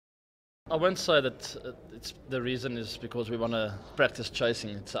I won't say that the reason is because we want to practice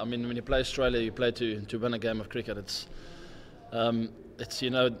chasing. I mean, when you play Australia, you play to win a game of cricket. It's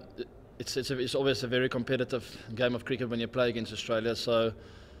always a very competitive game of cricket when you play against Australia. So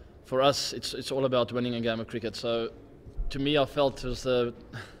for us, it's all about winning a game of cricket. So to me, I felt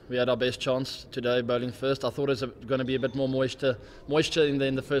we had our best chance today bowling first. I thought it was going to be a bit more moisture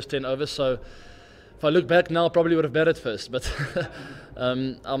in the first 10 overs. So if I look back now, I probably would have batted first, but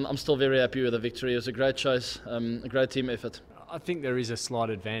I'm still very happy with the victory. It was a great chase, a great team effort. I think there is a slight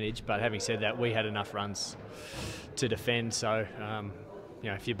advantage, but having said that, we had enough runs to defend. So,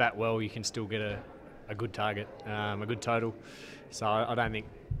 if you bat well, you can still get a good target, a good total. So I don't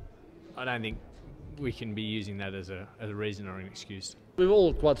think we can be using that as a reason or an excuse. We were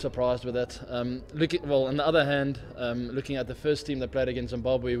all quite surprised with that. On the other hand, looking at the first team that played against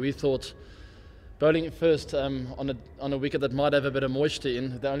Zimbabwe, we thought bowling first on a wicket that might have a bit of moisture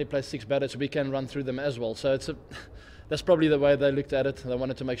in. They only play 6 batters, so we can run through them as well. So that's probably the way they looked at it. They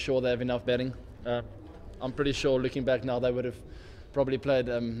wanted to make sure they have enough batting. I'm pretty sure, looking back now, they would have probably played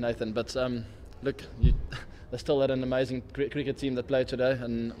Nathan. But look, they still had an amazing cricket team that played today,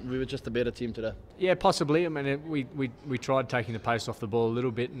 and we were just a better team today. Yeah, possibly. I mean, we tried taking the pace off the ball a little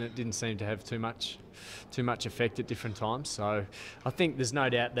bit, and it didn't seem to have too much effect at different times. So I think there's no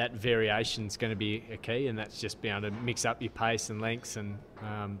doubt that variation is going to be a key, and that's just being able to mix up your pace and lengths and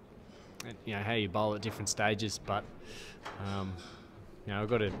how you bowl at different stages. But I've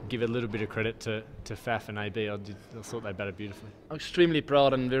got to give a little bit of credit to Faf and AB. I thought they batted beautifully. I'm extremely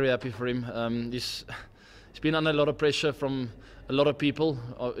proud and very happy for him. He's been under a lot of pressure from a lot of people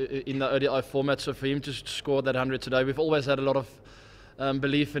in the ODI format, so for him to score that 100 today, we've always had a lot of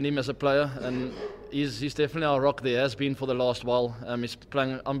belief in him as a player, and he's definitely our rock there, has been for the last while. He's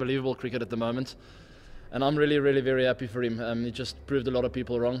playing unbelievable cricket at the moment, and I'm really, really very happy for him. He just proved a lot of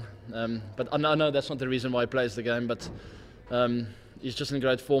people wrong, but I know that's not the reason why he plays the game, but he's just in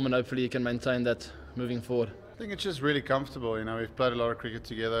great form, and hopefully he can maintain that moving forward. I think it's just really comfortable. We've played a lot of cricket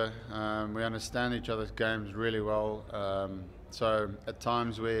together. We understand each other's games really well. So at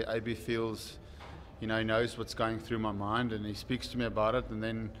times where AB feels, he knows what's going through my mind, and he speaks to me about it, and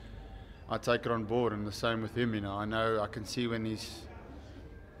then I take it on board. And the same with him. I can see when he's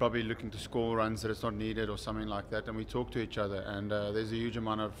probably looking to score runs that it's not needed or something like that, and we talk to each other. And there's a huge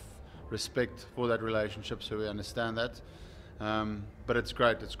amount of respect for that relationship, so we understand that. But it's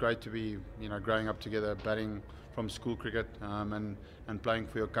great. It's great to be, growing up together, batting from school cricket, and playing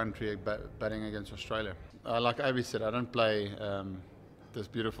for your country, batting against Australia. Like Abby said, I don't play this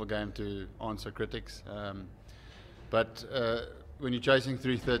beautiful game to answer critics. But when you're chasing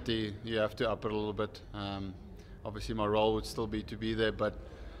 330, you have to up it a little bit. Obviously, my role would still be to be there, but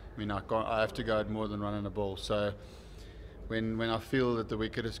I have to go at more than running the ball. So when I feel that the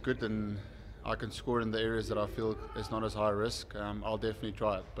wicket is good and I can score in the areas that I feel is not as high risk, I'll definitely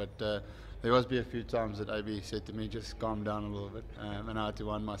try it. But there must be a few times that AB said to me, just calm down a little bit, and I had to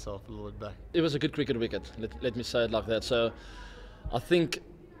wind myself a little bit back. It was a good cricket wicket, let me say it like that. So I think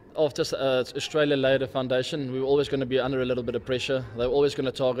after Australia laid a foundation, we were always going to be under a little bit of pressure. They were always going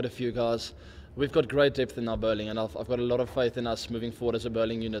to target a few guys. We've got great depth in our bowling, and I've got a lot of faith in us moving forward as a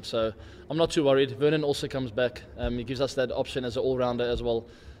bowling unit. So I'm not too worried. Vernon also comes back. He gives us that option as an all-rounder as well.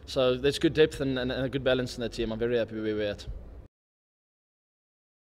 So there's good depth and a good balance in that team. I'm very happy where we're at.